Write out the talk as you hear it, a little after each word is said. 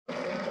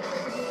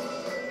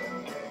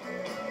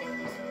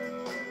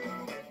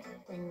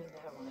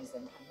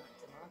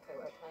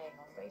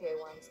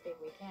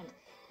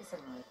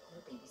listen live on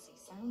the BBC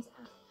Sounds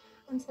app.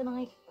 And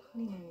tonight, the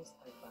honeymoon's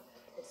over.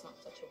 It's not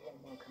such a warm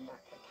welcome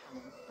back for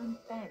Cameron and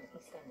Ben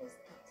EastEnders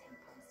at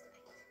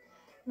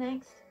 8:10.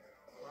 Next,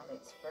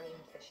 rabbits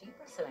framed for sheep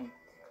bristling.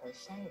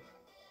 Close shave.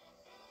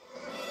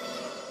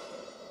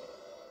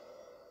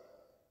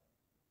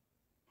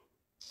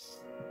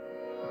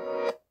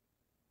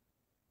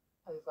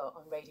 Over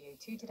on Radio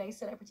 2 today,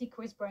 celebrity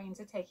quiz brains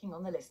are taking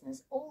on the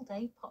listeners all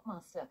day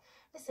Popmaster.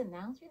 Listen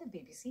now through the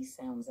BBC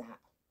Sounds app.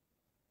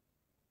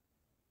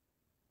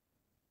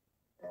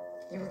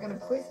 You were going to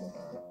poison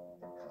me.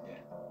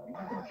 Yeah, you're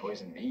not going to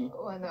poison me.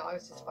 Oh, no, I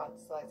was just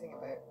fantasizing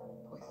about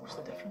poison. What's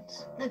the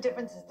difference? The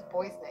difference is the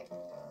poisoning.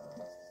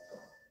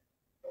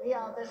 We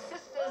are the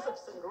Sisters of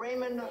St.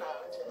 Raymond on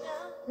Arches,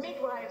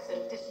 midwives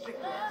and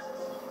district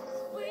nurses.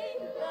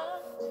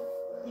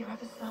 You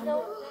have a son?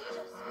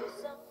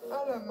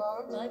 Hello,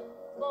 Mom. But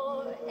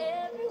for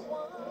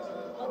everyone.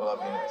 Well, I've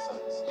been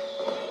sons.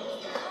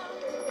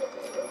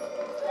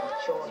 The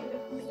joy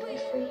of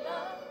midwifery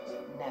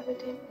never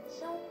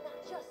dims.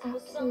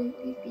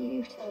 Absolutely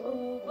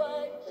beautiful.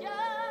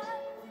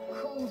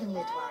 Call the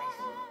Midwife.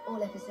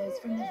 All episodes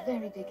from the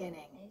very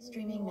beginning.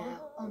 Streaming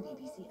now on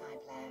BBC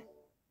iPlayer.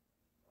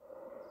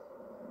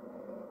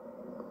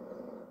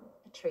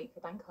 A treat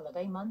for Bank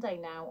Holiday Monday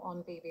now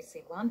on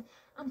BBC One.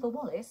 And for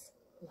Wallace,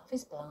 Love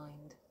is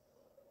Blind.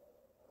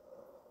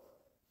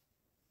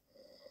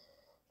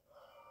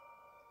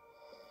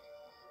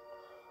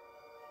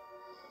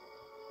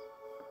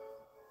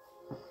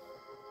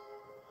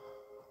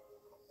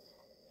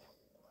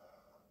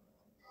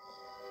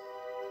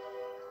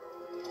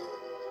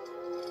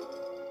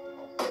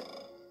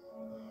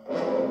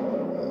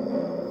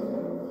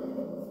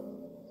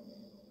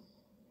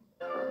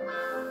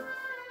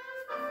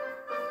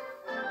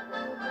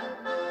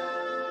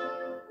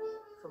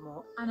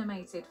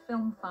 Animated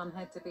film fun,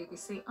 head to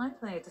BBC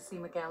iPlayer to see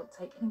Miguel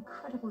take an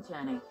incredible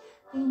journey.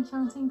 The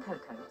Enchanting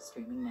Coco,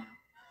 streaming now.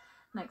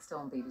 Next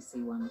on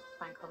BBC One,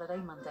 Bank Holiday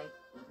Monday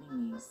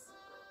Evening News.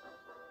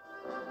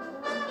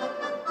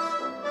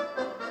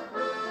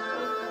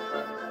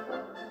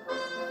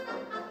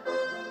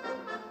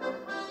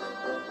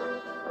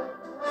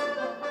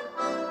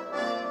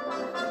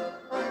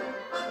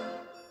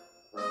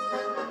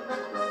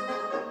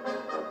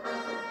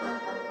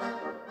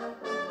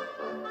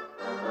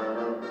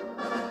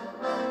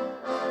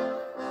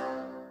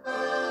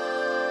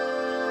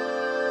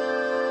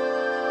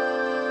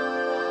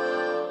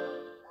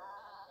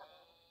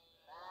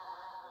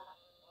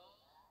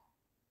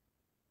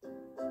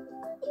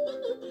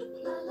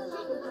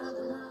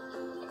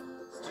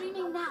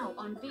 Streaming now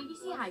on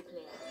BBC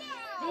iPlayer.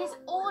 There's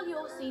all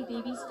your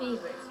CBeebies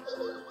favourites.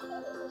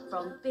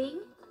 From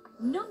Bing,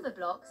 Number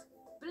Blocks,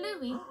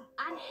 Bluey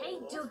and Hey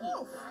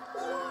Dougie.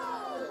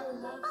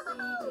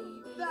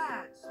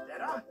 That's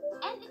better.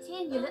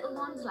 Entertain your little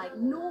ones like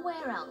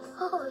nowhere else.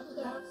 Oh,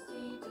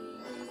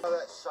 yes.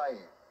 That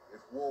saying,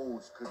 if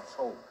walls could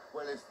talk.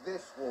 Well, if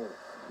this wall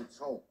could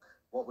talk,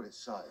 what would it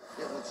say?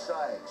 It would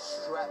say,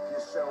 strap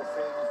yourself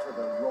in for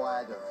the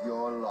ride of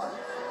your life.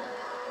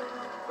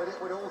 But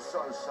it would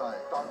also say,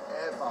 don't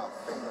ever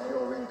think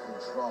you're in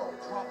control.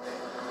 Drop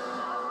it.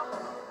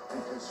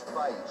 Because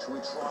fate, should we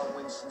try and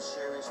win some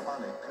serious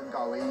money, can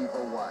go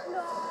either way.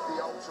 No.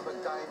 The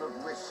ultimate game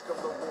of Risk of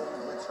the Wall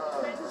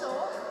returns.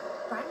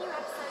 Brand new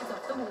episodes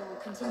of The Wall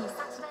continue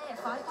Saturday at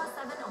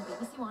 7:05 on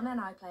BBC One and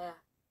iPlayer.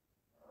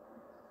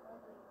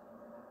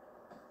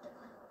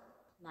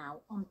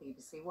 Now on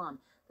BBC One,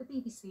 the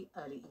BBC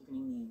Early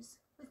Evening News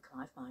with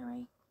Clive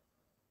Myrie.